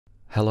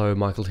Hello,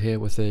 Michael here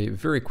with a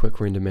very quick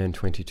Renderman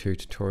 22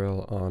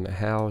 tutorial on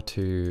how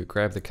to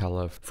grab the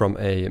color from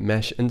a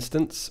mesh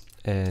instance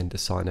and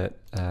assign it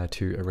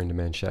to a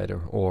Renderman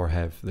shader, or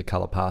have the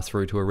color pass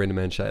through to a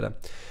Renderman shader.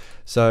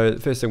 So the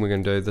first thing we're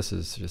going to do, this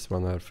is just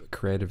one that I've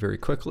created very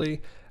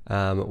quickly.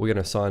 We're going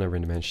to assign a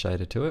Renderman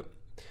shader to it,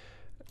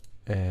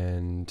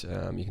 and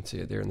you can see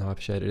it there in the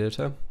Hypershader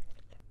editor.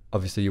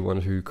 Obviously you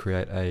want to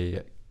create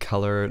a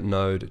color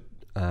node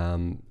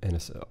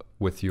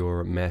with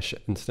your mesh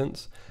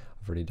instance.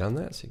 I've already done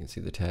that, so you can see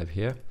the tab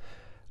here.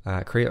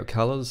 Create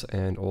colors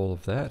and all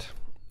of that,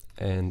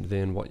 and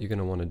then what you're going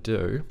to want to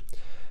do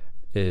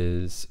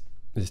is,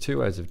 there's two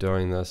ways of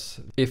doing this.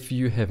 If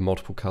you have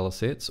multiple color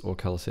sets or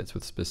color sets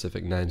with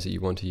specific names that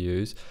you want to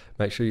use,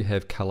 make sure you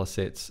have color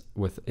sets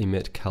with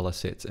emit color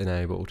sets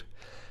enabled.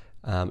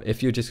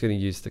 If you're just going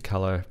to use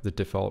the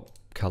default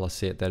color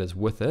set that is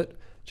with it,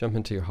 jump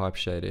into your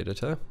Hypershader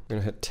editor. I'm going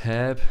to hit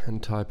tab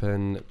and type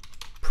in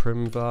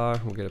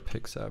primvar. We'll get a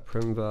Pixar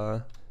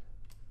primvar.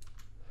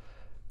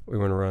 We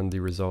want to run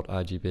the result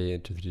RGB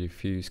into the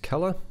diffuse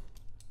color.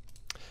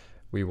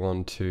 We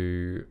want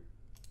to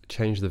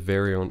change the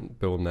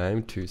variable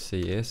name to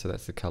CS, so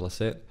that's the color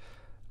set,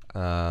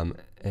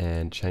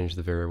 and change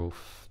the variable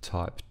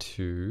type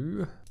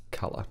to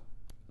color.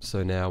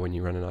 So now when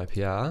you run an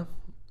IPR,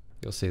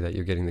 you'll see that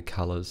you're getting the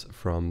colors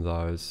from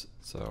those.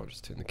 So I'll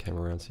just turn the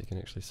camera around so you can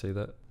actually see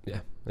that.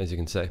 Yeah, as you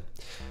can see.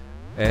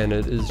 And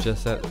it is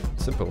just that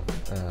simple.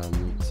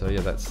 So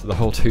yeah, that's the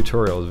whole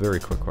tutorial. It was a very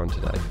quick one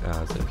today.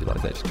 So if you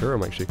like that tutorial,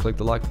 make sure you click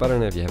the like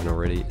button. If you haven't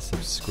already,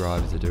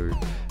 subscribe, to do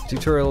a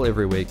tutorial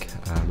every week,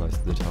 most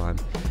of the time.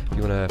 If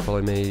you want to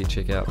follow me,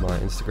 check out my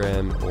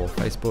Instagram or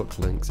Facebook,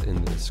 links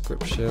in the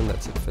description.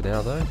 That's it for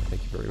now though.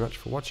 Thank you very much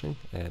for watching,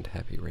 and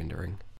happy rendering.